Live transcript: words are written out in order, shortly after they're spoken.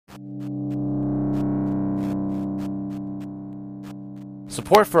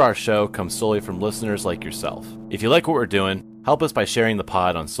Support for our show comes solely from listeners like yourself. If you like what we're doing, help us by sharing the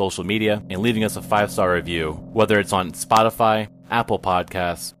pod on social media and leaving us a 5-star review, whether it's on Spotify, Apple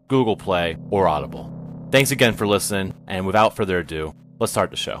Podcasts, Google Play, or Audible. Thanks again for listening, and without further ado, let's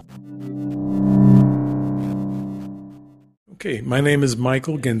start the show. Okay, my name is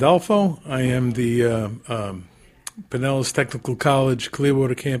Michael Gandolfo. I am the Pinellas Technical College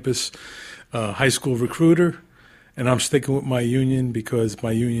Clearwater Campus high school recruiter, and I'm sticking with my union because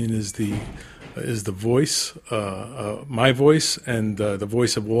my union is the voice, my voice, and the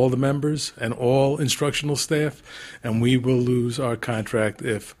voice of all the members and all instructional staff, and we will lose our contract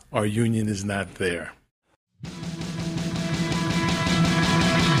if our union is not there.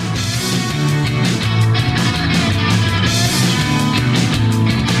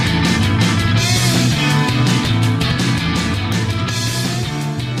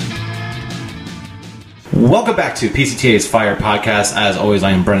 Welcome back to PCTA's Fire Podcast. As always,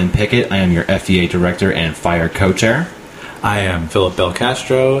 I am Brennan Pickett. I am your FEA Director and Fire Co-Chair. I am Philip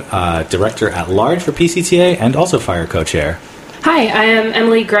Belcastro, Director at Large for PCTA and also Fire Co-Chair. Hi, I am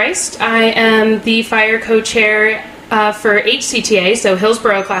Emily Greist. I am the Fire Co-Chair for HCTA, so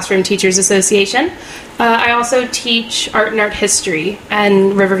Hillsborough Classroom Teachers Association. I also teach art and art history at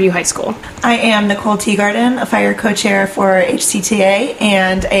Riverview High School. I am Nicole Teagarden, a Fire Co-Chair for HCTA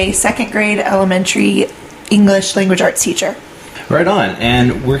and a second grade elementary English language arts teacher. Right on.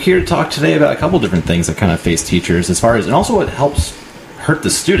 And we're here to talk today about a couple different things that kind of face teachers as far as, and also what helps hurt the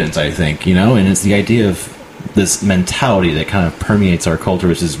students, I think, and it's the idea of this mentality that kind of permeates our culture,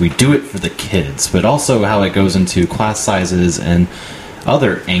 which is we do it for the kids, but also how it goes into class sizes and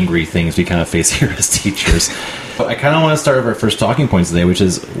other angry things we kind of face here as teachers. But I kind of want to start with our first talking points today, which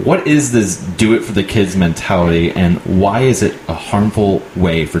is, what is this do it for the kids mentality, and why is it a harmful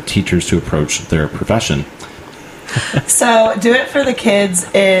way for teachers to approach their profession? So, do it for the kids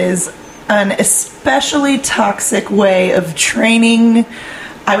is an especially toxic way of training,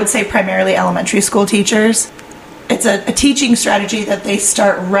 I would say primarily elementary school teachers. It's a teaching strategy that they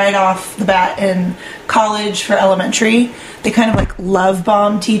start right off the bat in college for elementary. They kind of like love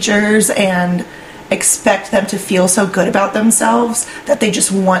bomb teachers and expect them to feel so good about themselves that they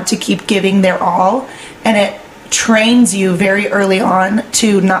just want to keep giving their all. And it trains you very early on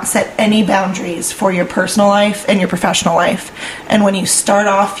to not set any boundaries for your personal life and your professional life. And when you start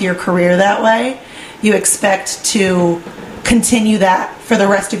off your career that way, you expect to continue that for the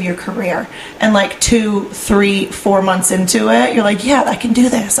rest of your career. And like 2, 3, 4 months into it, you're like, yeah, I can do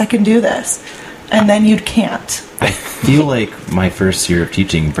this. And then you can't. I feel like my first year of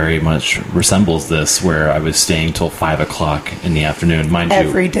teaching very much resembles this, where I was staying till 5 o'clock in the afternoon. Mind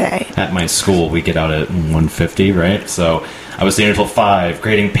every you, day. At my school, we get out at 1:50, right? So I was staying until 5,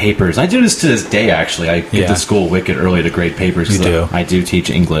 grading papers. I do this to this day, actually. I get to school wicked early to grade papers. You do. I do teach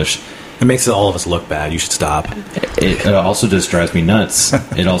English. It makes all of us look bad. You should stop. It also just drives me nuts.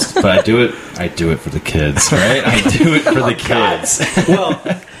 But I do it for the kids, right? I do it for the kids. Well,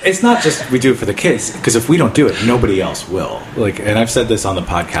 it's not just we do it for the kids, because if we don't do it, nobody else will. And I've said this on the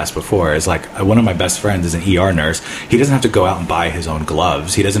podcast before, is like, one of my best friends is an ER nurse. He doesn't have to go out and buy his own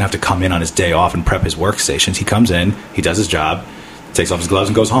gloves. He doesn't have to come in on his day off and prep his workstations. He comes in, he does his job, takes off his gloves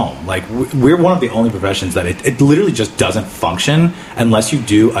and goes home. Like, we're one of the only professions that it literally just doesn't function unless you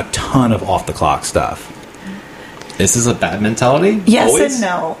do a ton of off-the-clock stuff. This is a bad mentality? Yes Always? and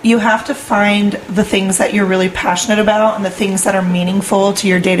no. You have to find the things that you're really passionate about and the things that are meaningful to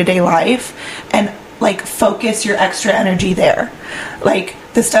your day-to-day life, and like focus your extra energy there. Like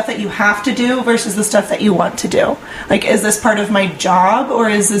the stuff that you have to do versus the stuff that you want to do. Like, is this part of my job, or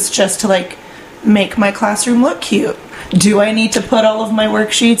is this just to like make my classroom look cute? Do I need to put all of my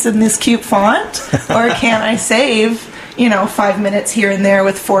worksheets in this cute font? Or can I save, 5 minutes here and there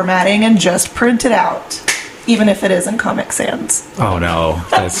with formatting and just print it out, even if it is in Comic Sans? Oh no,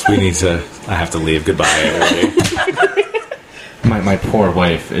 I have to leave. Goodbye, everybody. My poor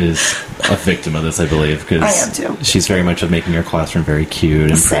wife is a victim of this, I believe, because I am too. She's very much of making her classroom very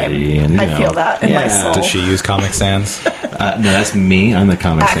cute and pretty. And I feel that in my soul. Does she use Comic Sans? No, that's me. I'm the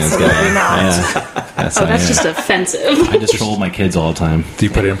Comic Sans guy. Absolutely not. Yeah, that's just offensive. I just troll my kids all the time. Do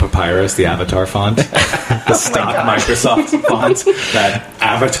you put it in Papyrus, the Avatar font? The stock Microsoft font that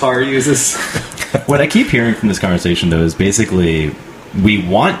Avatar uses? What I keep hearing from this conversation, though, is basically we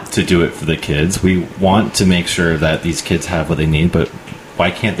want to do it for the kids. We want to make sure that these kids have what they need, but why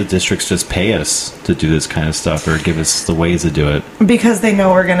can't the districts just pay us to do this kind of stuff or give us the ways to do it? Because they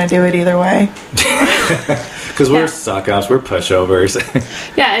know we're going to do it either way. Because we're suck-ups, we're pushovers.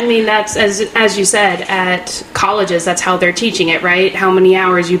 Yeah, I mean, that's, as you said, at colleges, that's how they're teaching it, right? How many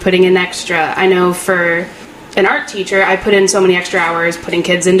hours you putting in extra. I know for an art teacher, I put in so many extra hours putting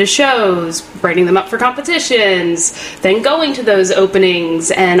kids into shows, writing them up for competitions, then going to those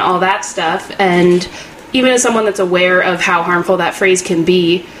openings and all that stuff. And even as someone that's aware of how harmful that phrase can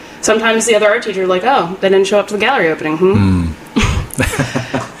be, sometimes the other art teacher are like, oh, they didn't show up to the gallery opening.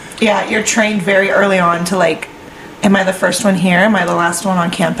 Yeah, you're trained very early on to like, am I the first one here? Am I the last one on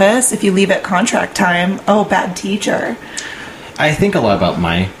campus? If you leave at contract time, oh, bad teacher. I think a lot about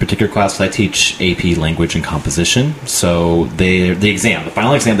my particular class. I teach AP Language and Composition. So the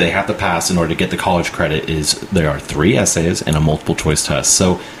final exam they have to pass in order to get the college credit is there are 3 essays and a multiple choice test.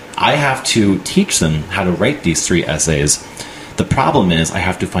 So I have to teach them how to write these 3 essays. The problem is I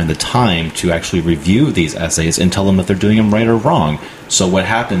have to find the time to actually review these essays and tell them if they're doing them right or wrong. So what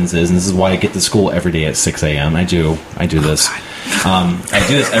happens is, and this is why I get to school every day at 6 a.m. I do this. I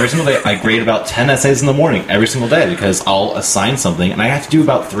do this every single day. I grade about 10 essays in the morning every single day because I'll assign something, and I have to do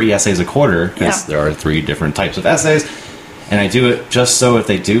about 3 essays a quarter because there are 3 different types of essays. And I do it just so if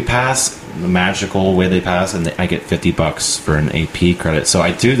they do pass, the magical way they pass, and I get $50 for an AP credit. So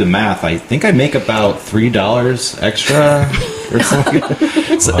I do the math. I think I make about $3 extra or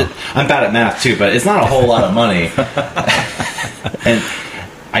something. So I'm bad at math too, but it's not a whole lot of money. And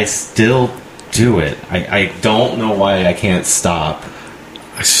I still do it. I don't know why I can't stop.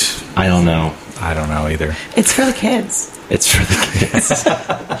 I don't know. I don't know either. It's for the kids. It's for the kids.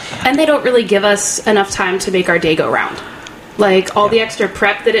 And they don't really give us enough time to make our day go round. Like, all the extra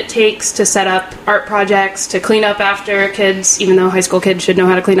prep that it takes to set up art projects, to clean up after kids, even though high school kids should know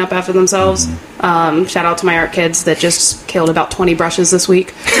how to clean up after themselves. Shout out to my art kids that just killed about 20 brushes this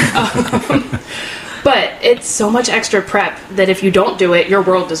week. But it's so much extra prep that if you don't do it, your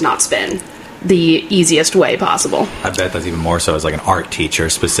world does not spin the easiest way possible. I bet that's even more so as like an art teacher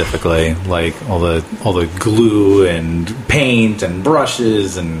specifically, like all the glue and paint and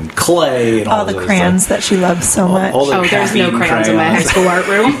brushes and clay and all the crayons that she loves so much. There's no crayons in my high school art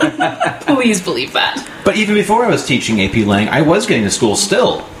room. Please believe that. But even before I was teaching AP Lang, I was getting to school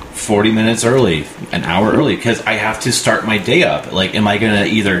still 40 minutes early, an hour early, because I have to start my day up. Like, am I going to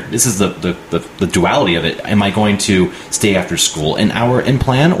either, this is the duality of it, am I going to stay after school an hour and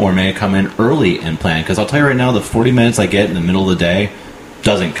plan, or may I come in early and plan? Because I'll tell you right now, the 40 minutes I get in the middle of the day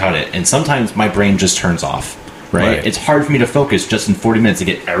doesn't cut it. And sometimes my brain just turns off, right? It's hard for me to focus just in 40 minutes to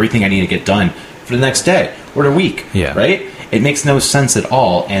get everything I need to get done for the next day or the week, right? It makes no sense at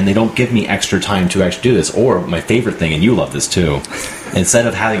all, and they don't give me extra time to actually do this. Or my favorite thing, and you love this too, instead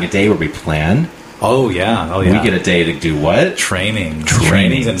of having a day where we plan, we get a day to do what? Trainings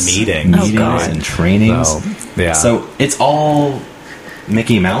and meetings. And trainings. So it's all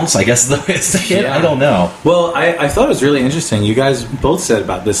Mickey Mouse, I guess, the way to say it. I don't know. Well, I thought it was really interesting. You guys both said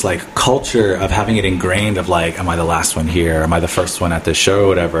about this like culture of having it ingrained of like, am I the last one here? Am I the first one at this show or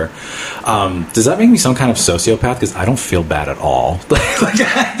whatever? Does that make me some kind of sociopath? Because I don't feel bad at all.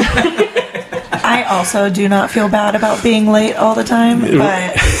 I also do not feel bad about being late all the time,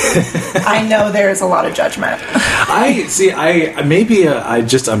 but I know there's a lot of judgment. I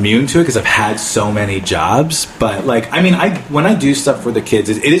just immune to it because I've had so many jobs. But like, I mean, when I do stuff for the kids,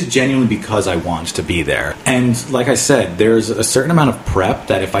 it is genuinely because I want to be there. And like I said, there's a certain amount of prep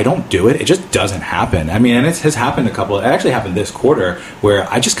that if I don't do it, it just doesn't happen. I mean, and it has happened it actually happened this quarter where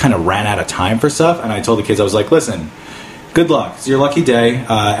I just kind of ran out of time for stuff. And I told the kids, I was like, listen, good luck. It's your lucky day.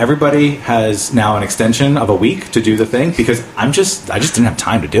 Everybody has now an extension of a week to do the thing because I just didn't have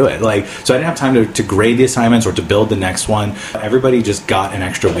time to do it. Like, so I didn't have time to grade the assignments or to build the next one. Everybody just got an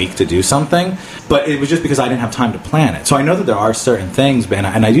extra week to do something, but it was just because I didn't have time to plan it. So I know that there are certain things, and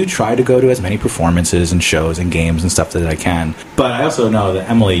I do try to go to as many performances and shows and games and stuff that I can. But I also know that,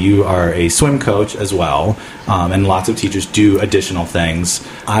 Emily, you are a swim coach as well, and lots of teachers do additional things.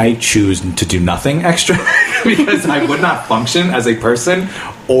 I choose to do nothing extra because I would not function as a person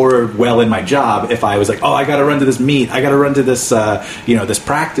or well in my job if I was like, oh, I got to run to this meet, I got to run to this, this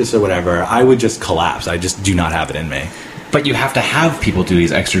practice or whatever. I would just collapse. I just do not have it in me. But you have to have people do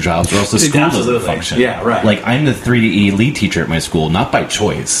these extra jobs or else the school doesn't function. Yeah, right. Like, I'm the 3E lead teacher at my school, not by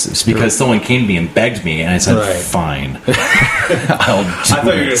choice. It's because someone came to me and begged me, and I said, fine. I thought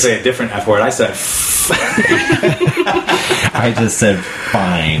you were going to say a different F word. I said, I just said,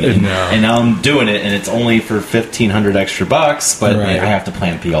 fine. And now I'm doing it, and it's only for $1,500 extra bucks, but I have to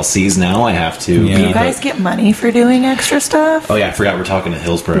plan PLCs now. I have to. Do you guys get money for doing extra stuff? Oh, yeah, I forgot we're talking to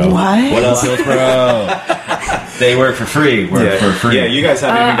Hillsborough. What? What else, Hillsborough? They work for free. Work for free. Yeah, you guys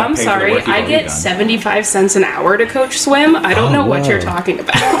haven't even got I'm paid sorry, for the work you've I already get done. 75 cents an hour to coach swim. I don't know what whoa. you're talking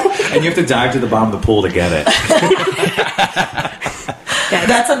about. And you have to dive to the bottom of the pool to get it. Yeah,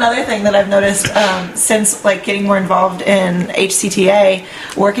 That's another thing that I've noticed since like getting more involved in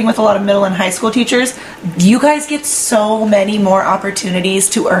HCTA, working with a lot of middle and high school teachers. You guys get so many more opportunities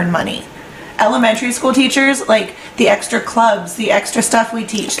to earn money. Elementary school teachers, like the extra clubs, the extra stuff we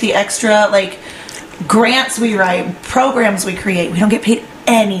teach, the extra like grants we write, programs we create, we don't get paid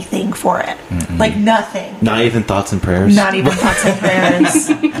anything for it. Like nothing. Not even thoughts and prayers. Not even thoughts and prayers.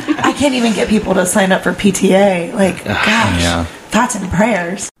 I can't even get people to sign up for PTA. Like, gosh, Yeah. thoughts and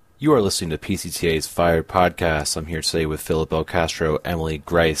prayers. You are listening to PCTA's Fired Podcast. I'm here today with Philip L. Castro, Emily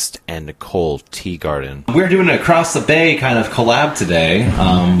Greist, and Nicole Teagarden. We're doing an Across the Bay kind of collab today.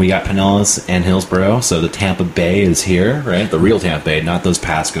 We got Pinellas and Hillsborough, so the Tampa Bay is here, right? The real Tampa Bay, not those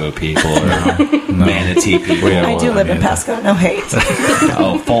Pasco people or Manatee people. I do live in Pasco, no hate.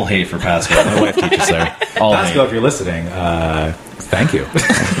 Oh, full hate for Pasco. My wife teaches there. All Pasco, hate. if you're listening, thank you.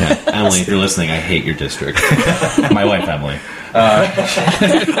 Yeah. Emily, if you're listening, I hate your district. My wife, Emily.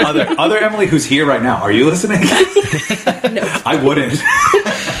 Other Emily who's here right now, are you listening? No. I wouldn't.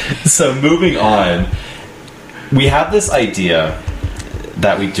 So moving on, we have this idea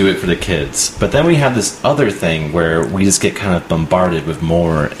that we do it for the kids, but then we have this other thing where we just get kind of bombarded with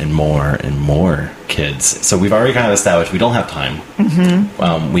more and more and more kids. So we've already kind of established we don't have time.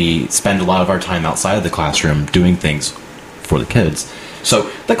 Mm-hmm. We spend a lot of our time outside of the classroom doing things for the kids.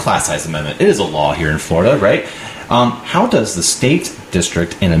 So the class size amendment, it is a law here in Florida, right? How does the state,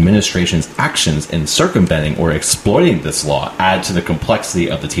 district, and administration's actions in circumventing or exploiting this law add to the complexity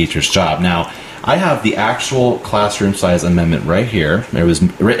of the teacher's job? Now, I have the actual classroom size amendment right here. It was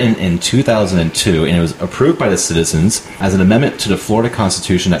written in 2002, and it was approved by the citizens as an amendment to the Florida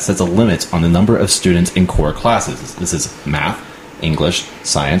Constitution that sets a limit on the number of students in core classes. This is math, English,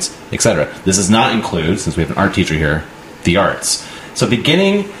 science, etc. This does not include, since we have an art teacher here, the arts. So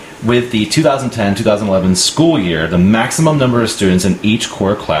beginning with the 2010-2011 school year, the maximum number of students in each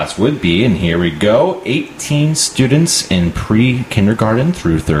core class would be, and here we go, 18 students in pre-kindergarten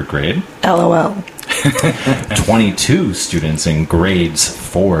through 3rd grade. LOL. 22 students in grades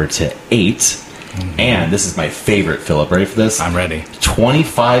 4 to 8. And this is my favorite, Philip. Ready for this? I'm ready.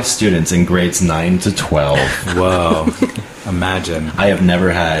 25 students in grades 9 to 12. Whoa. Imagine. I have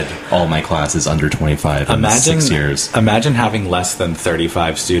never had all my classes under 25 in 6 years. Imagine having less than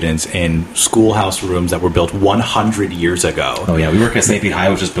 35 students in schoolhouse rooms that were built 100 years ago. Oh yeah, we work at St. Pete High,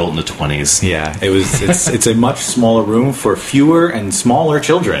 which was built in the 20s. Yeah, it's a much smaller room for fewer and smaller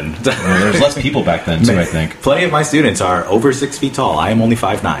children. Well, there's less people back then too, I think. Plenty of my students are over 6 feet tall. I am only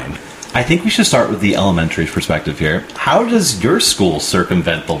 5'9". I think we should start with the elementary perspective here. How does your school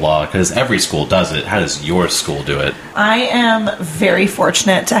circumvent the law? Because every school does it. How does your school do it? I am very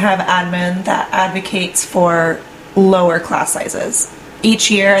fortunate to have admin that advocates for lower class sizes. Each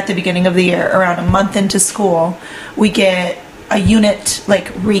year at the beginning of the year, around a month into school, we get a unit like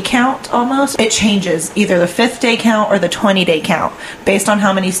recount almost. It changes either the 5th day count or the 20-day count. Based on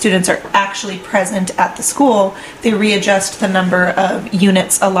how many students are actually present at the school, they readjust the number of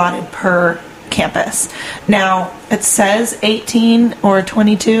units allotted per campus. Now, it says 18 or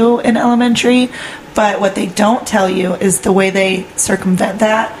 22 in elementary, but what they don't tell you is the way they circumvent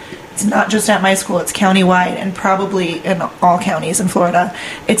that. It's not just at my school, it's countywide and probably in all counties in Florida.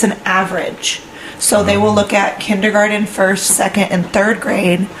 It's an average. So they will look at kindergarten, 1st, 2nd, and 3rd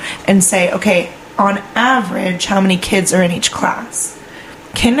grade and say, okay, on average, how many kids are in each class?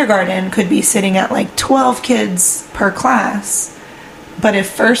 Kindergarten could be sitting at like 12 kids per class, but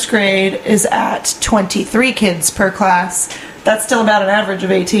if 1st grade is at 23 kids per class, that's still about an average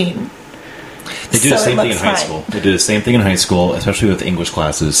of 18. They do the So same it thing in looks high fine. school. They do the same thing in high school, especially with English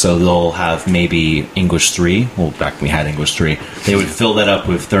classes. So they'll have maybe English 3. Well, back when we had English 3, they would fill that up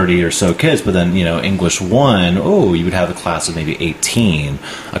with 30 or so kids. But then, English 1, you would have a class of maybe 18,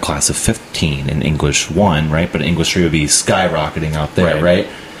 a class of 15 in English 1, right? But English 3 would be skyrocketing out there, right?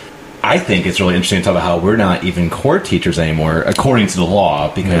 I think it's really interesting to talk about how we're not even core teachers anymore, according to the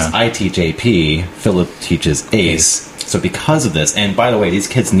law, because I teach AP, Philip teaches ACE. So because of this, and by the way, these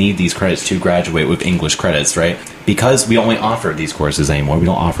kids need these credits to graduate with English credits, right? Because we only offer these courses anymore. We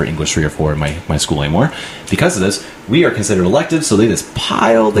don't offer English 3 or 4 in my school anymore. Because of this, we are considered elective, so they just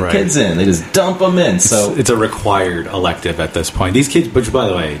pile the kids in. They just dump them in. So it's a required elective at this point. These kids, which by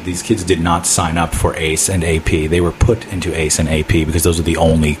the way, these kids did not sign up for ACE and AP. They were put into ACE and AP because those are the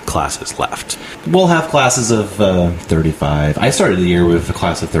only classes left. we'll have classes of 35. I started the year with a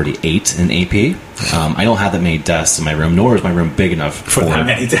class of 38 in AP. I don't have that many desks in my room, nor is my room big enough For that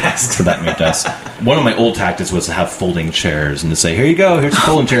many desks. For that many desks. One of my old tactics was to have folding chairs and to say, here you go, here's your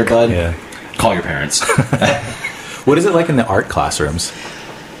folding chair, bud. Yeah. Call your parents. What is it like in the art classrooms?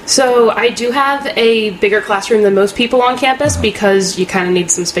 So I do have a bigger classroom than most people on campus because you kind of need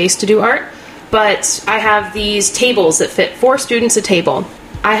some space to do art. But I have these tables that fit 4 students a table.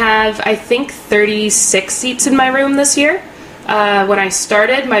 I have, I think, 36 seats in my room this year. When I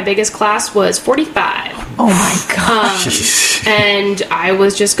started, my biggest class was 45. Oh my gosh. And I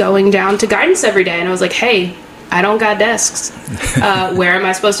was just going down to guidance every day, and I was like, hey, I don't got desks. Where am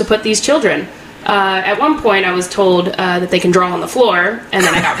I supposed to put these children? At one point, I was told that they can draw on the floor, and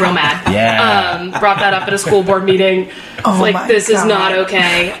then I got real mad. Yeah. Brought that up at a school board meeting. Oh Like, my this is God. not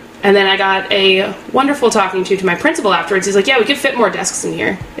okay. And then I got a wonderful talking to my principal afterwards. He's like, yeah, we could fit more desks in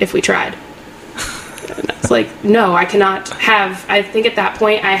here if we tried. And I was like, no, I cannot have... I think at that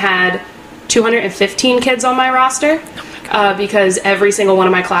point I had 215 kids on my roster because every single one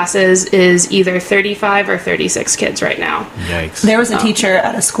of my classes is either 35 or 36 kids right now. Yikes. There was a teacher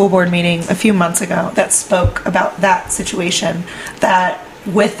at a school board meeting a few months ago that spoke about that situation, that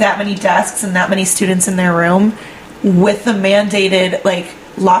with that many desks and that many students in their room, with the mandated, like,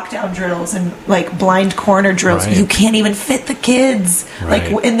 lockdown drills and, like, blind corner drills, Right. you can't even fit the kids,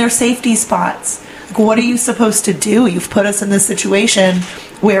 Right. like, in their safety spots. Like, what are you supposed to do? You've put us in this situation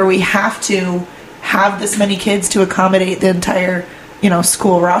where we have to have this many kids to accommodate the entire,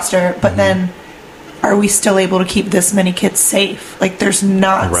 school roster, but then are we still able to keep this many kids safe? Like, there's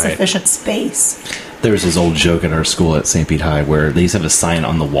not Right. sufficient space. There was this old joke at our school at St. Pete High where they used to have a sign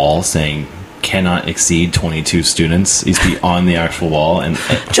on the wall saying, cannot exceed 22 students. It used to be on the actual wall, and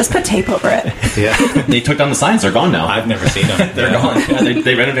Just put tape over it. Yeah. they took down the signs. They're gone now. I've never seen them. They're gone. Yeah,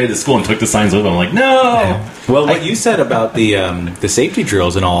 they renovated the school and took the signs with them. I'm like, no! Well, what you said about the safety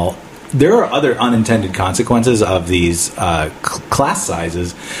drills and all, there are other unintended consequences of these class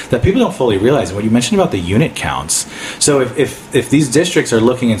sizes that people don't fully realize. And what you mentioned about the unit counts. So if these districts are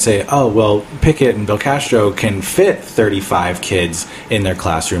looking and say, oh, well, Pickett and Belcastro can fit 35 kids in their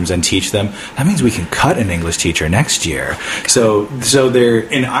classrooms and teach them, that means we can cut an English teacher next year. So they're,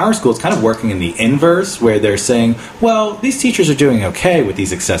 in our school, it's kind of working in the inverse, where they're saying, well, these teachers are doing okay with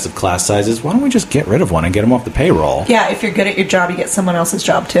these excessive class sizes. Why don't we just get rid of one and get them off the payroll? Yeah, if you're good at your job, you get someone else's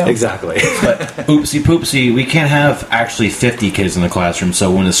job too. Exactly. But oopsie poopsie, we can't have actually 50 kids in the classroom.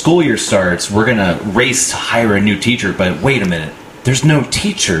 So when the school year starts, we're going to race to hire a new teacher. But wait a minute. There's no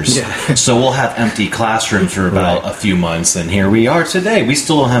teachers. Yeah. So we'll have empty classrooms for about Right. a few months. And here we are today. We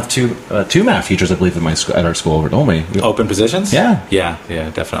still don't have two math teachers, I believe, at our school, don't we? Open positions? Yeah. Yeah,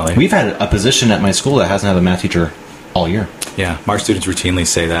 definitely. We've had a position at my school that hasn't had a math teacher all year. Yeah, our students routinely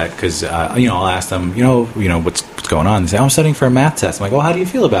say that because, I'll ask them, what's going on? They say, I'm studying for a math test. I'm like, well, how do you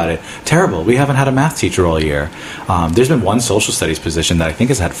feel about it? Terrible. We haven't had a math teacher all year. There's been one social studies position that I think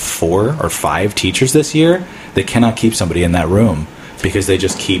has had 4 or 5 teachers this year. They cannot keep somebody in that room because they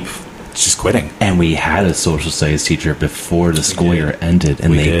just keep quitting. And we had a social studies teacher before the school did. year ended,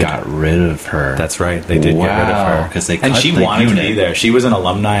 and We they did. got rid of her. That's right. They did get rid of her because they and cut she the wanted to be unit. there. She was an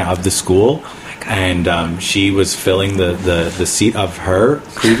alumni of the school, and she was filling the seat of her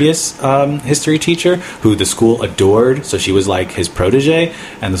previous history teacher, who the school adored. So she was like his protege,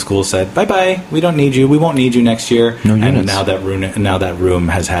 and the school said, "Bye bye. We don't need you. We won't need you next year." No and units. now that room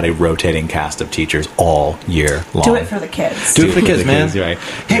has had a rotating cast of teachers all year long. Do it for the kids. Do it for the kids, man. Right?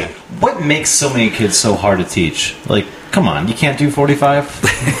 Hey, Yeah. what makes so many kids so hard to teach? Like, come on, you can't do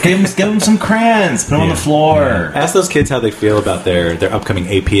 45? give them some crayons, put them on the floor. Ask those kids how they feel about their upcoming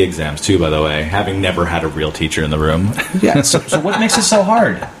AP exams too. By the way, having never had a real teacher in the room. Yeah. So what makes it so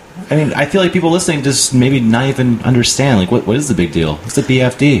hard? I mean, I feel like people listening just maybe not even understand. Like, what is the big deal? What's the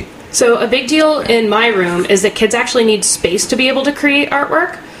BFD? So a big deal in my room is that kids actually need space to be able to create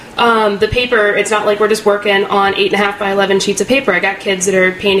artwork. The paper, it's not like we're just working on 8.5 by 11 sheets of paper. I got kids that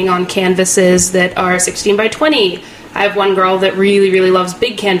are painting on canvases that are 16 by 20. I have one girl that really, really loves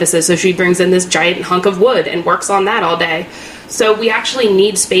big canvases, so she brings in this giant hunk of wood and works on that all day. So we actually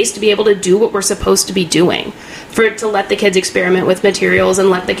need space to be able to do what we're supposed to be doing, to let the kids experiment with materials and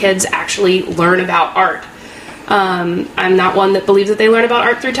let the kids actually learn about art. I'm not one that believes that they learn about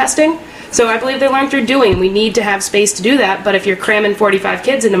art through testing. So I believe they learn through doing. We need to have space to do that. But if you're cramming 45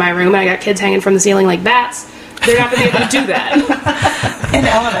 kids into my room and I got kids hanging from the ceiling like bats, they're not going to be able to do that. In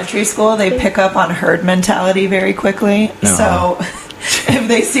elementary school, they pick up on herd mentality very quickly. So if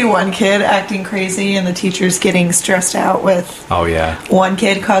they see one kid acting crazy and the teacher's getting stressed out with Oh yeah, one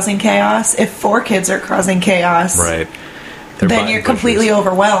kid causing chaos, if 4 kids are causing chaos, right. then you're completely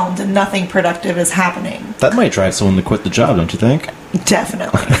overwhelmed and nothing productive is happening. That might drive someone to quit the job, don't you think?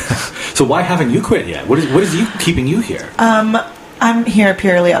 Definitely. So why haven't you quit yet? What is you keeping you here? I'm here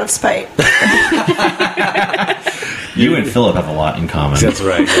purely out of spite. You and Philip have a lot in common. That's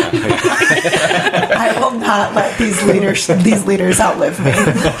right. Yeah. I will not let these leaders outlive me.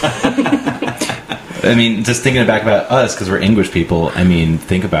 I mean, just thinking back about us, because we're English people, I mean,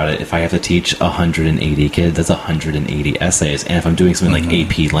 think about it. If I have to teach 180 kids, that's 180 essays. And if I'm doing something like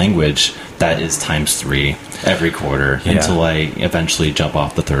AP language, that is times 3 every quarter until I eventually jump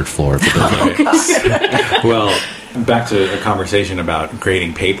off the 3rd floor of the building. Well, back to a conversation about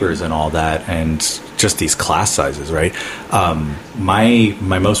grading papers and all that, and just these class sizes, right? My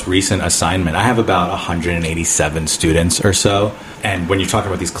most recent assignment, I have about 187 students or so. And when you're talking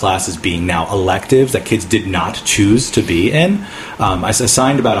about these classes being now electives that kids did not choose to be in, I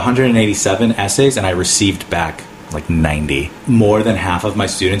assigned about 187 essays, and I received back like 90. More than half of my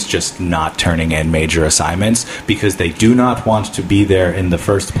students just not turning in major assignments because they do not want to be there in the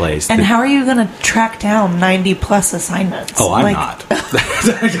first place. And how are you going to track down 90 plus assignments? Oh, I'm not.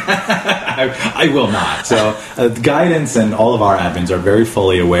 I will not. So guidance and all of our admins are very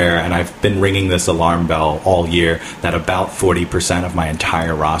fully aware, and I've been ringing this alarm bell all year that about 40% of my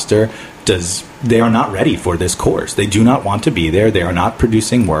entire roster they are not ready for this course. They do not want to be there. They are not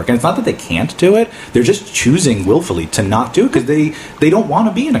producing work. And it's not that they can't do it. They're just choosing willfully to not do it because they don't want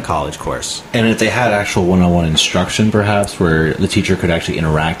to be in a college course. And if they had actual one-on-one instruction, perhaps, where the teacher could actually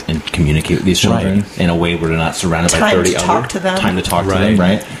interact and communicate with these children in a way where they're not surrounded by 30 other... Time to talk to them. Time to talk to them,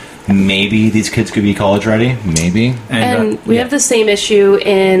 right? Maybe these kids could be college ready. Maybe. And we have the same issue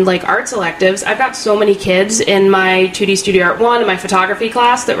in like arts electives. I've got so many kids in my 2D Studio Art 1 and my photography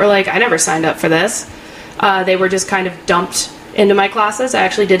class that were like, I never signed up for this. They were just kind of dumped into my classes. I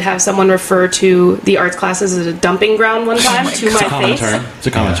actually did have someone refer to the arts classes as a dumping ground one time to my face. It's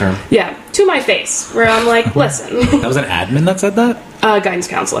a common term. Yeah, to my face, where I'm like, listen. That was an admin that said that? Guidance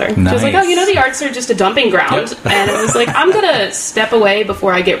counselor. Nice. She was like, oh, you know, the arts are just a dumping ground. And it was like, I'm going to step away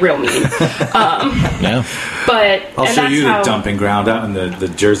before I get real mean. Yeah. But I'll show you the dumping ground out in the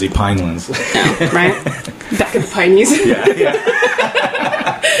Jersey Pinelands. Right? Back in the Pineys. Yeah.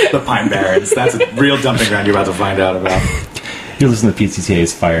 The Pine Barrens. That's a real dumping ground you're about to find out about. You're listening to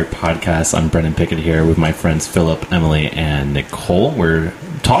PCTA's Fire Podcast. I'm Brendan Pickett here with my friends Philip, Emily, and Nicole. We're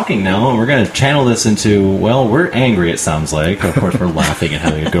talking now, and we're going to channel this into, well, we're angry, it sounds like. Of course, we're laughing and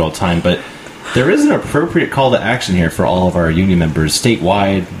having a good old time, but there is an appropriate call to action here for all of our union members,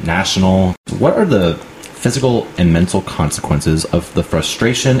 statewide, national. What are the physical and mental consequences of the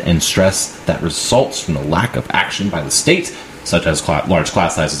frustration and stress that results from the lack of action by the state, such as large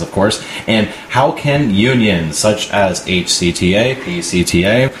class sizes, of course, and how can unions such as HCTA,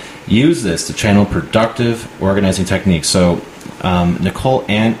 PCTA use this to channel productive organizing techniques? So, Nicole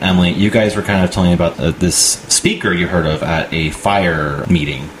and Emily, you guys were kind of telling me about this speaker you heard of at a fire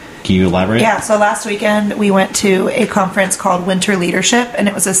meeting. Can you elaborate? Yeah, so last weekend we went to a conference called Winter Leadership, and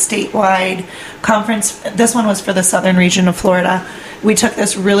it was a statewide conference. This one was for the southern region of Florida. We took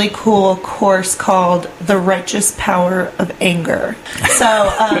this really cool course called The Righteous Power of Anger. So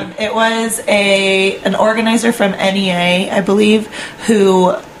it was an organizer from NEA, I believe,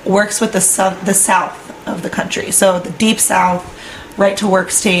 who works with the south of the country. So the deep south, right to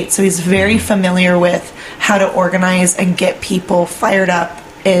work state. So he's very familiar with how to organize and get people fired up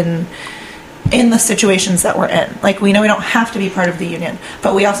in the situations that we're in. Like, we know we don't have to be part of the union,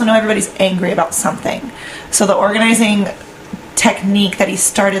 but we also know everybody's angry about something. So the organizing technique that he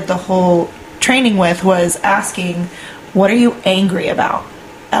started the whole training with was asking, what are you angry about?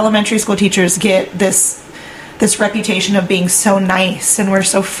 Elementary school teachers get this reputation of being so nice, and we're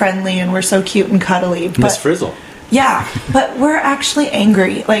so friendly, and we're so cute and cuddly. Miss Frizzle. Yeah, but we're actually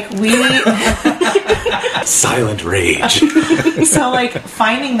angry. Like, silent rage. So, like,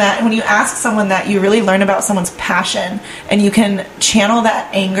 finding that, when you ask someone that, you really learn about someone's passion, and you can channel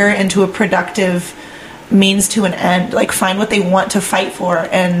that anger into a productive means to an end. Like, find what they want to fight for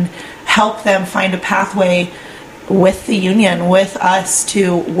and help them find a pathway with the union, with us,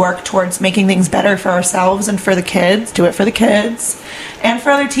 to work towards making things better for ourselves and for the kids. Do it for the kids and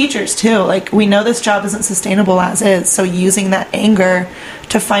for other teachers too. Like, we know this job isn't sustainable as is, so using that anger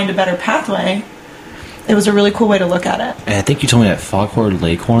to find a better pathway, it was a really cool way to look at it. And I think you told me that Foghorn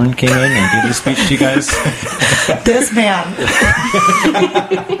Leghorn came in and gave a speech to you guys. This man,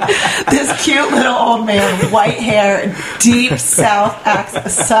 this cute little old man, white hair, deep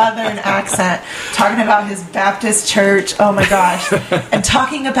southern accent, talking about his Baptist church. Oh my gosh. And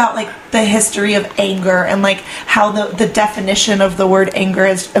talking about, like, the history of anger and, like, how the definition of the word anger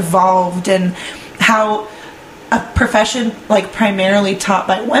has evolved, and how a profession, like, primarily taught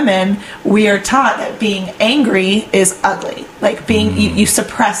by women, we are taught that being angry is ugly. Like, being you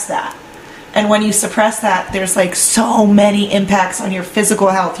suppress that. And when you suppress that, there's like so many impacts on your physical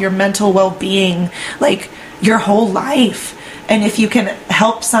health, your mental well-being, like your whole life. And if you can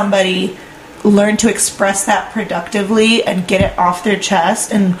help somebody learn to express that productively and get it off their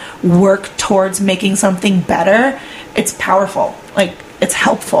chest and work towards making something better, it's powerful. Like, it's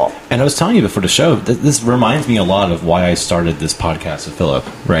helpful. And I was telling you before the show, this reminds me a lot of why I started this podcast with Philip,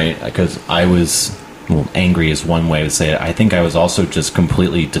 right? Because I was, well, angry is one way to say it. I think I was also just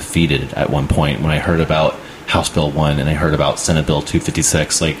completely defeated at one point when I heard about House Bill 1 and I heard about Senate Bill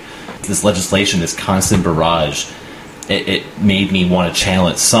 256. Like, this legislation, this constant barrage, it made me want to channel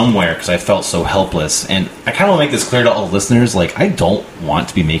it somewhere because I felt so helpless. And I kind of want to make this clear to all listeners. Like, I don't want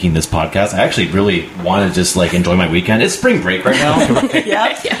to be making this podcast. I actually really want to just, like, enjoy my weekend. It's spring break right now.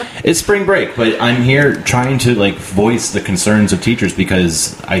 Yeah. It's spring break, but I'm here trying to, like, voice the concerns of teachers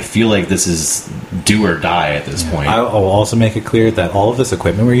because I feel like this is do or die at this point. I'll also make it clear that all of this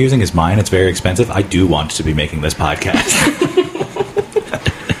equipment we're using is mine. It's very expensive. I do want to be making this podcast.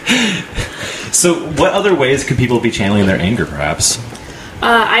 So what other ways could people be channeling their anger, perhaps?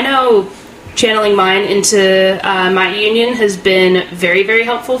 I know channeling mine into my union has been very, very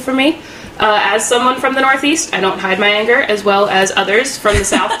helpful for me. As someone from the Northeast, I don't hide my anger as well as others from the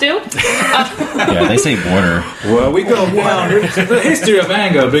South do. Yeah, they say border. Well, we go down. The history of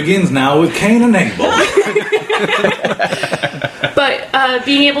anger begins now with Cain and Abel. But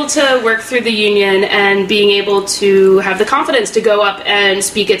being able to work through the union and being able to have the confidence to go up and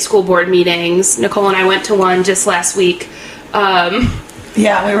speak at school board meetings. Nicole and I went to one just last week.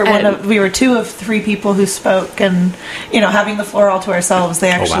 Yeah, we were 2 of 3 people who spoke, and having the floor all to ourselves, they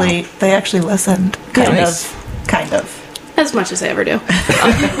actually listened. Kind of. As much as I ever do.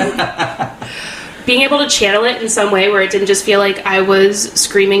 Being able to channel it in some way where it didn't just feel like I was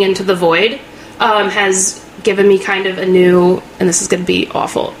screaming into the void has given me kind of a new, and this is going to be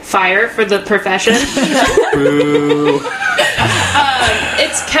awful, fire for the profession.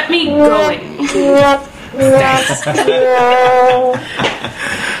 It's kept me going. Thanks.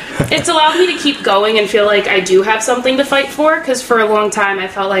 It's allowed me to keep going and feel like I do have something to fight for, because for a long time I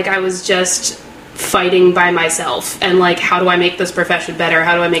felt like I was just fighting by myself and like, how do I make this profession better?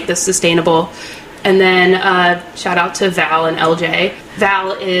 How do I make this sustainable? And then shout out to Val and LJ.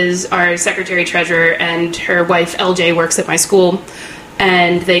 Val is our secretary treasurer, and her wife LJ works at my school.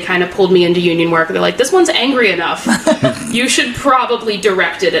 And they kind of pulled me into union work. They're like, this one's angry enough. You should probably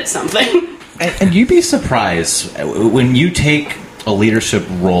direct it at something. And you'd be surprised when you take a leadership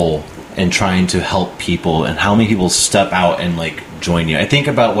role in trying to help people and how many people step out and like join you. I think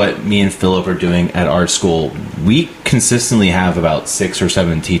about what me and Philip are doing at our school. We consistently have about 6 or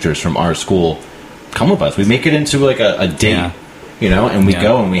 7 teachers from our school come with us. We make it into like a date, and we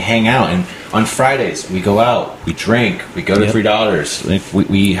go and we hang out. And on Fridays we go out, we drink, we go to $3. Like,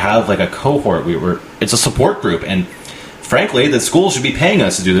 we have like a cohort. It's a support group, and frankly, the schools should be paying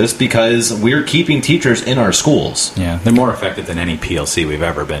us to do this because we're keeping teachers in our schools. Yeah, they're more effective than any PLC we've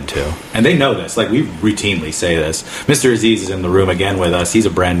ever been to. And they know this. Like, we routinely say this. Mr. Aziz is in the room again with us. He's a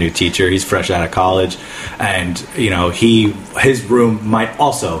brand new teacher. He's fresh out of college. And, his room might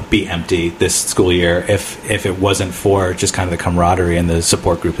also be empty this school year if it wasn't for just kind of the camaraderie and the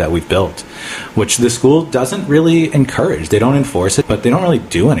support group that we've built, which the school doesn't really encourage. They don't enforce it, but they don't really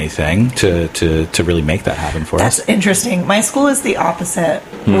do anything to really make that happen for us. That's interesting. My school is the opposite.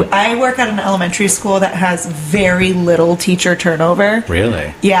 I work at an elementary school that has very little teacher turnover.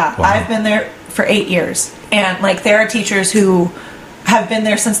 Really? Yeah. Wow. I've been there for 8 years. And, like, there are teachers who have been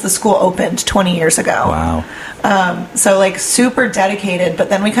there since the school opened 20 years ago. Wow. So, like, super dedicated. But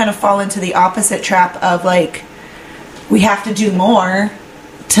then we kind of fall into the opposite trap of, like, we have to do more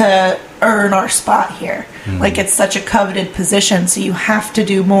to earn our spot here. Like, it's such a coveted position, so you have to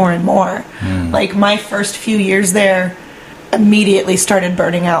do more and more. Like, my first few years there, immediately started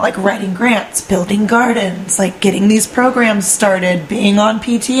burning out, like writing grants, building gardens, like getting these programs started, being on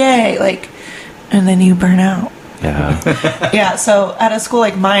PTA, like, and then you burn out. Yeah. Yeah, so at a school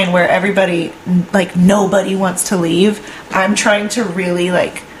like mine where everybody, like, nobody wants to leave, I'm trying to really,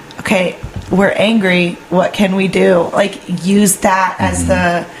 like, okay, we're angry, what can we do? Like, use that as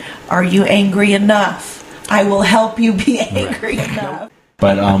the, are you angry enough? I will help you be angry enough.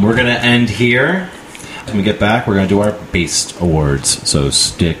 But we're going to end here. When we get back, we're going to do our Based Awards, so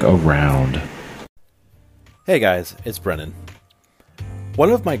stick around. Hey guys, it's Brennan.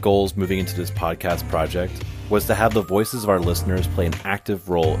 One of my goals moving into this podcast project was to have the voices of our listeners play an active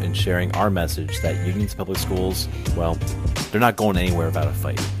role in sharing our message that unions public schools, well, they're not going anywhere without a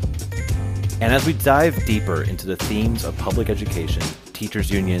fight. And as we dive deeper into the themes of public education, teachers'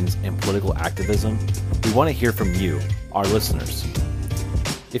 unions, and political activism, we want to hear from you, our listeners.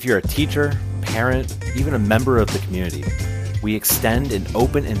 If you're a teacher, parent, even a member of the community, we extend an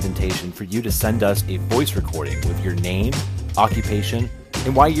open invitation for you to send us a voice recording with your name, occupation,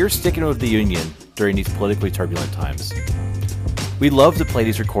 and why you're sticking with the union during these politically turbulent times. We love to play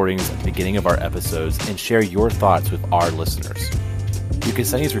these recordings at the beginning of our episodes and share your thoughts with our listeners. You can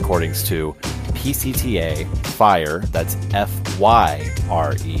send these recordings to PCTA-FYRE, that's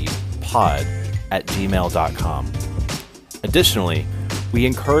F-Y-R-E, pod, @gmail.com. Additionally, we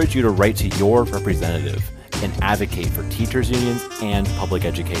encourage you to write to your representative and advocate for teachers' unions and public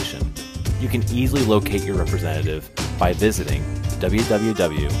education. You can easily locate your representative by visiting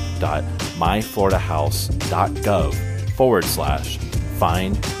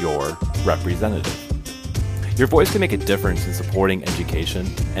www.myfloridahouse.gov/find your representative. Your voice can make a difference in supporting education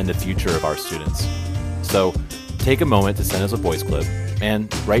and the future of our students. So take a moment to send us a voice clip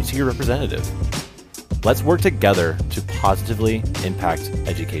and write to your representative. Let's work together to positively impact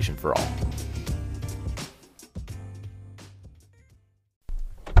education for all.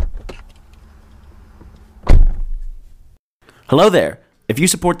 Hello there. If you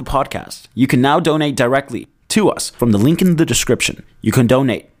support the podcast, you can now donate directly to us from the link in the description. You can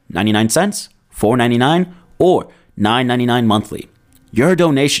donate 99 cents, $4.99, or $9.99 monthly. Your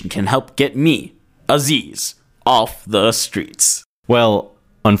donation can help get me, Aziz, off the streets. Well,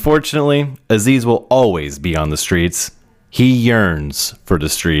 unfortunately, Aziz will always be on the streets. He yearns for the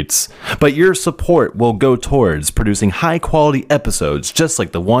streets. But your support will go towards producing high-quality episodes just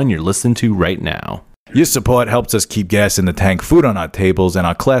like the one you're listening to right now. Your support helps us keep gas in the tank, food on our tables, and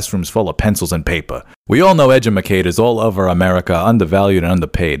our classrooms full of pencils and paper. We all know educators all over America are undervalued and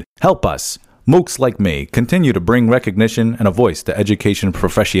underpaid. Help us, mooks like me, continue to bring recognition and a voice to education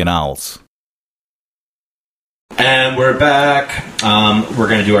professionals. And we're back. We're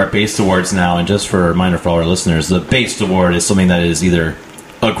going to do our BASE Awards now. And just for a reminder for all our listeners, the BASE Award is something that is either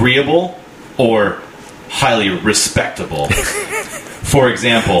agreeable or highly respectable. For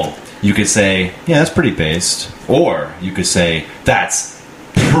example, you could say, yeah, that's pretty based. Or you could say, that's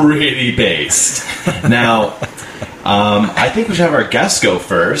pretty based. Now, I think we should have our guests go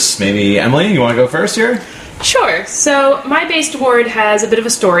first. Maybe, Emily, you want to go first here? Sure. So my BASE award has a bit of a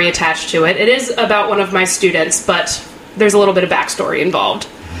story attached to it. It is about one of my students, but there's a little bit of backstory involved.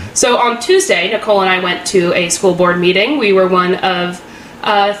 So on Tuesday, Nicole and I went to a school board meeting. We were one of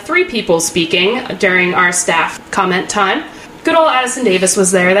 3 people speaking during our staff comment time. Good old Addison Davis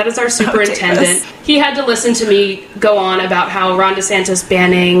was there. That is our superintendent. He had to listen to me go on about how Ron DeSantis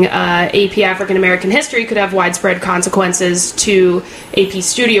banning AP African American history could have widespread consequences to AP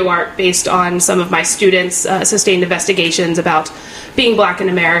studio art based on some of my students' sustained investigations about being black in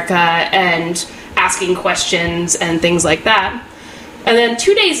America and asking questions and things like that. And then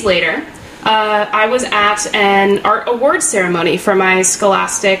 2 days later, I was at an art awards ceremony for my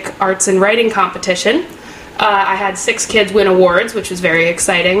Scholastic Arts and Writing competition. I had 6 kids win awards, which was very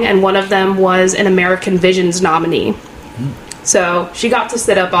exciting, and one of them was an American Visions nominee. So she got to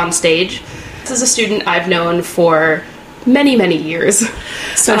sit up on stage. This is a student I've known for many, many years.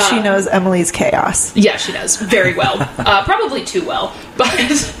 So she knows Emily's chaos. Yeah, she does. Very well. Probably too well.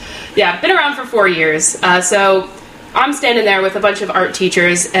 But yeah, been around for 4 years. So I'm standing there with a bunch of art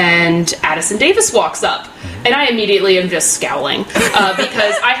teachers, and Addison Davis walks up. And I immediately am just scowling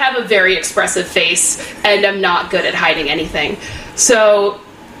because I have a very expressive face and I'm not good at hiding anything. So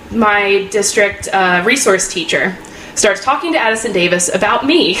my district resource teacher starts talking to Addison Davis about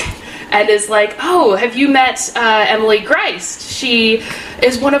me and is like, oh, have you met Emily Greist? She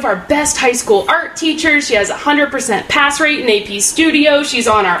is one of our best high school art teachers. She has a 100% pass rate in AP Studio. She's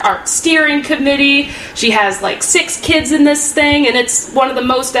on our art steering committee. She has like 6 kids in this thing, and it's one of the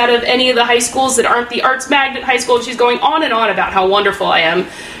most out of any of the high schools that aren't the Arts Magnet High School. And she's going on and on about how wonderful I am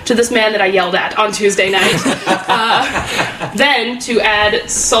to this man that I yelled at on Tuesday night. Then, to add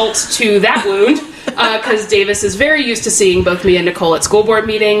salt to that wound, because Davis is very used to seeing both me and Nicole at school board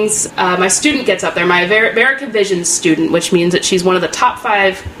meetings. My student gets up there, my American Visions student, which means that she's one of the top 5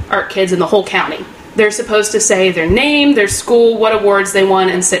 art kids in the whole county. They're supposed to say their name, their school, what awards they won,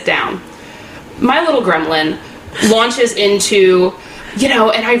 and sit down. My little gremlin launches into,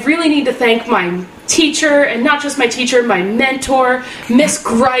 and I really need to thank my teacher, and not just my teacher, my mentor, Miss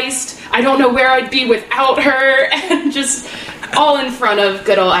Greist. I don't know where I'd be without her, and just all in front of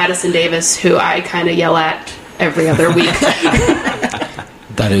good old Addison Davis, who I kind of yell at every other week.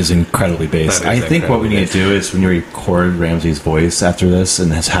 That is incredibly based. That is I think what we incredibly need to do is when you record Ramsey's voice after this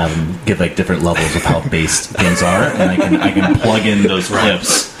and just have him give like different levels of how based things are, and I can plug in those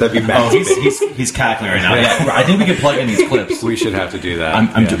clips. That'd be Oh, massive. he's cackling right now. Yeah, I think we could plug in these clips. We should have to do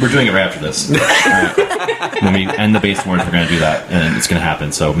that. We're doing it right after this. Right. When we end the based words, we're going to do that, and it's going to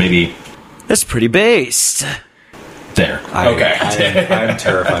happen. So maybe That's pretty based. there. I'm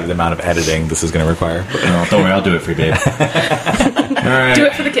terrified of the amount of editing this is going to require. No, don't worry, I'll do it for you, babe. All right. Do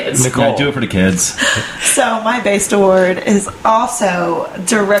it for the kids. Nicole, do it for the kids. So my based award is also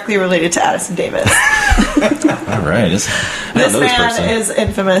directly related to Addison Davis. All right. I don't This know this person. man is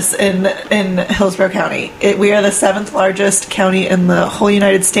infamous in Hillsborough County. We are the 7th largest county in the whole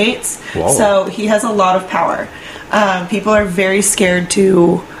United States. Whoa. So he has a lot of power. People are very scared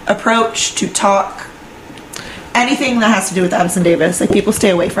to approach, to talk. Anything that has to do with Addison Davis, like people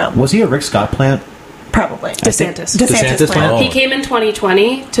stay away from. Was he a Rick Scott plant? Probably. DeSantis. DeSantis plant. He came in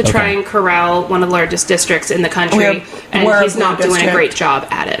 2020 to try Okay. and corral one of the largest districts in the country, and we're a he's not blue doing a district. great job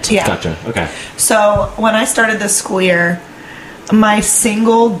at it. Yeah. Gotcha. Okay. So when I started this school year, my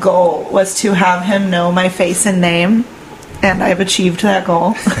single goal was to have him know my face and name, and I've achieved that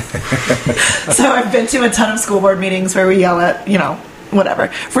goal. So I've been to a ton of school board meetings where we yell at,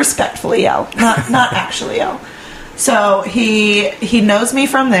 whatever, respectfully yell, not actually yell. So he knows me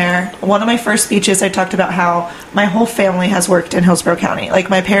from there. One of my first speeches, I talked about how my whole family has worked in Hillsborough County. Like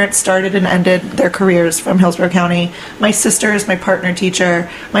my parents started and ended their careers from Hillsborough County. My sister is my partner teacher.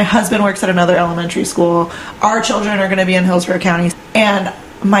 My husband works at another elementary school. Our children are going to be in Hillsborough County. And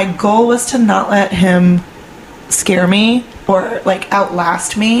my goal was to not let him scare me or like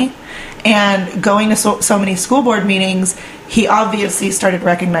outlast me. And going to so many school board meetings, he obviously started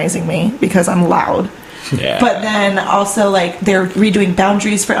recognizing me because I'm loud. Yeah. But then also like they're redoing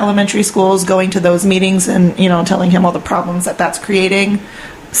boundaries for elementary schools, going to those meetings and telling him all the problems that's creating,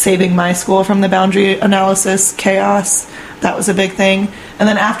 saving my school from the boundary analysis chaos. That was a big thing. And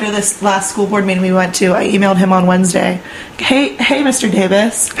then after this last school board meeting we went to, I emailed him on Wednesday. Hey Mr.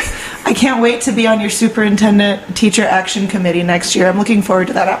 Davis, I can't wait to be on your superintendent teacher action committee next year. I'm looking forward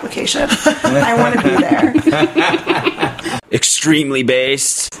to that application. I want to be there. Extremely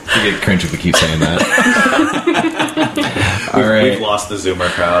based. You get cringe if we keep saying that. All right. We've lost the Zoomer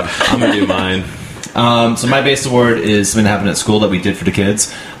crowd. I'm going to do mine. So my base award is something that happened at school that we did for the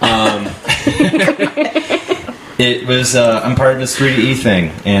kids. It was, I'm part of this 3DE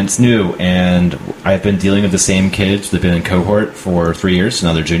thing, and it's new, and I've been dealing with the same kids. They've been in cohort for 3 years,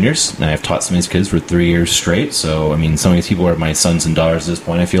 now they're juniors, and I've taught some of these kids for 3 years straight, so, some of these people are my sons and daughters at this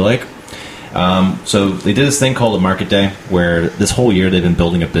point, I feel like. So they did this thing called a market day, where this whole year they've been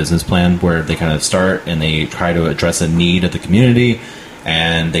building a business plan where they kind of start and they try to address a need of the community,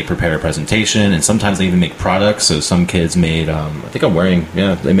 and they prepare a presentation, and sometimes they even make products. So some kids made, I think I'm wearing,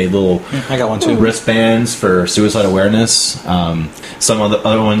 they made little I got one too. wristbands for suicide awareness. Some of the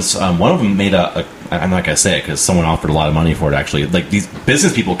other ones, one of them made I'm not going to say it because someone offered a lot of money for it actually. Like these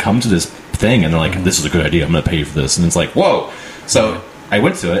business people come to this thing and they're like, this is a good idea, I'm going to pay you for this. And it's like, whoa. So I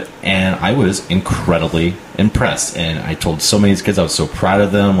went to it and I was incredibly impressed, and I told so many of these kids I was so proud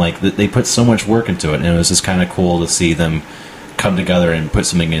of them. Like they put so much work into it, and it was just kind of cool to see them come together and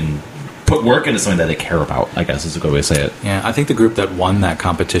put work into something that they care about, I guess is a good way to say it. Yeah, I think the group that won that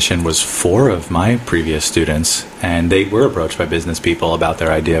competition was 4 of my previous students, and they were approached by business people about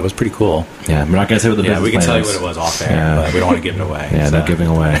their idea. It was pretty cool. Yeah, we're not going to say what the Yeah, business we can plan tell you is. what it was off air, Yeah. but we don't want to give it away. Yeah, so. not giving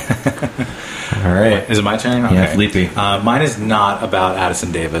away. All right. Is it my turn? Yeah, Felipe. Mine is not about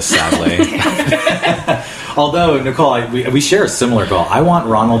Addison Davis, sadly. Although, Nicole, we share a similar goal. I want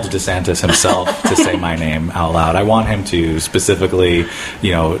Ronald DeSantis himself to say my name out loud. I want him to specifically,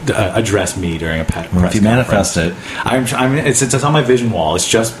 address me during a press If you manifest it. it's on my vision wall. It's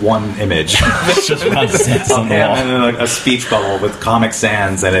just one image. It's just Ron DeSantis on the wall. And then a speech bubble with Comic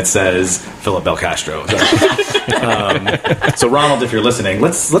Sans, and it says Philip Belcastro. So Ronald, if you're listening,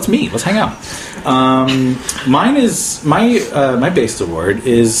 let's meet. Let's hang out. Mine is my base award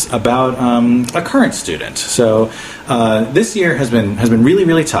is about a current student. So this year has been really,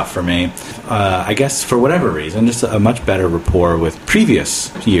 really tough for me. I guess for whatever reason, just a much better rapport with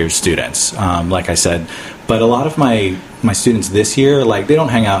previous year's students. Like I said, but a lot of my students this year, like they don't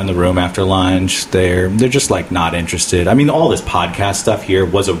hang out in the room after lunch. They're just like not interested. I mean, all this podcast stuff here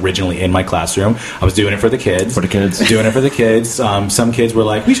was originally in my classroom. I was doing it for the kids. For the kids. Doing it for the kids. Some kids were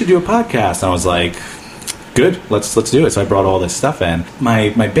like, we should do a podcast. And I was like, good, let's do it. So I brought all this stuff in.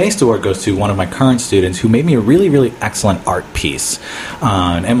 My base award goes to one of my current students who made me a really, really excellent art piece.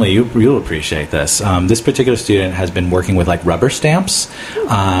 And Emily, you'll appreciate this. This particular student has been working with like rubber stamps.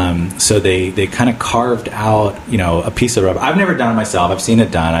 So they kind of carved out, a piece of rubber. I've never done it myself. I've seen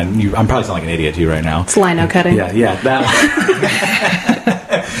it done. I'm probably sounding like an idiot to you right now. It's lino cutting. Yeah, that.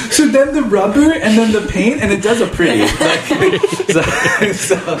 So then the rubber and then the paint, and it does look pretty.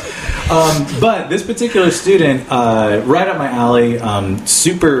 But this particular student, right up my alley,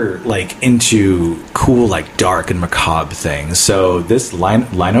 super like into cool, like dark and macabre things. So this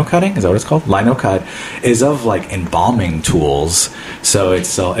lino cutting, is that what it's called? Lino cut is of like embalming tools. So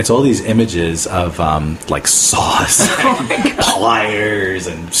it's all these images of like saws, and pliers,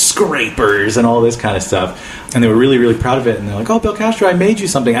 and scrapers, and all this kind of stuff. And they were really, really proud of it. And they're like, "Oh, Bill Castro, I made you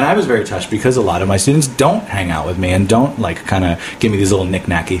something." And I was very touched because a lot of my students don't hang out with me and don't like kind of give me these little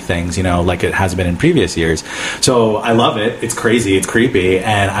knick-knacky things, like it has been in previous years. So I love it. It's crazy. It's creepy.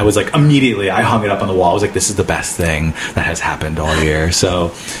 And I was like, immediately, I hung it up on the wall. I was like, this is the best thing that has happened all year.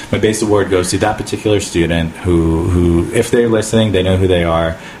 So my base award goes to that particular student who if they're listening, they know who they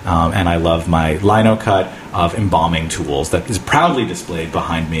are. And I love my lino cut of embalming tools that is proudly displayed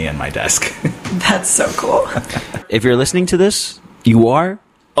behind me and my desk. That's so cool. If you're listening to this, you are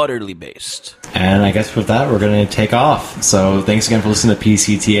utterly based. And I guess with that, we're going to take off. So thanks again for listening to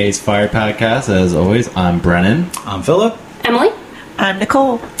PCTA's Fire Podcast. As always, I'm Brennan. I'm Philip. Emily? I'm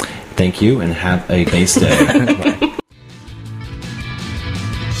Nicole. Thank you, and have a base day. Bye.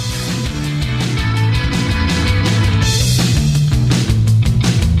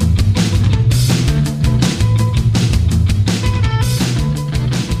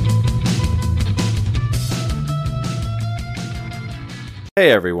 Hey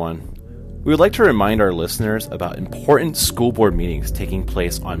everyone. We would like to remind our listeners about important school board meetings taking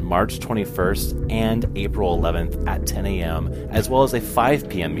place on March 21st and April 11th at 10 a.m., as well as a 5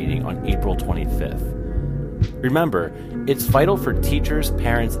 p.m. meeting on April 25th. Remember, it's vital for teachers,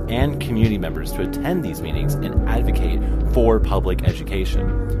 parents, and community members to attend these meetings and advocate for public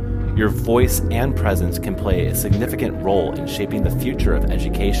education. Your voice and presence can play a significant role in shaping the future of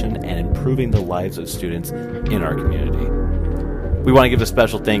education and improving the lives of students in our community. We want to give a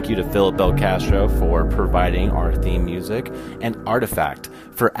special thank you to Philip Belcastro for providing our theme music, and Artifact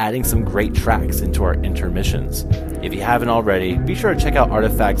for adding some great tracks into our intermissions. If you haven't already, be sure to check out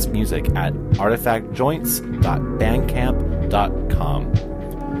Artifact's music at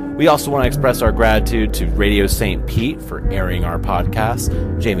artifactjoints.bandcamp.com. We also want to express our gratitude to Radio St. Pete for airing our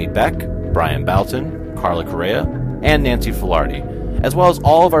podcast, Jamie Beck, Brian Balton, Carla Correa, and Nancy Filardi, as well as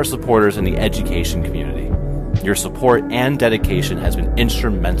all of our supporters in the education community. Your support and dedication has been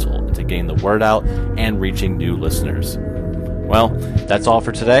instrumental into getting the word out and reaching new listeners. Well, that's all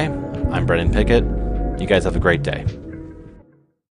for today. I'm Brennan Pickett. You guys have a great day.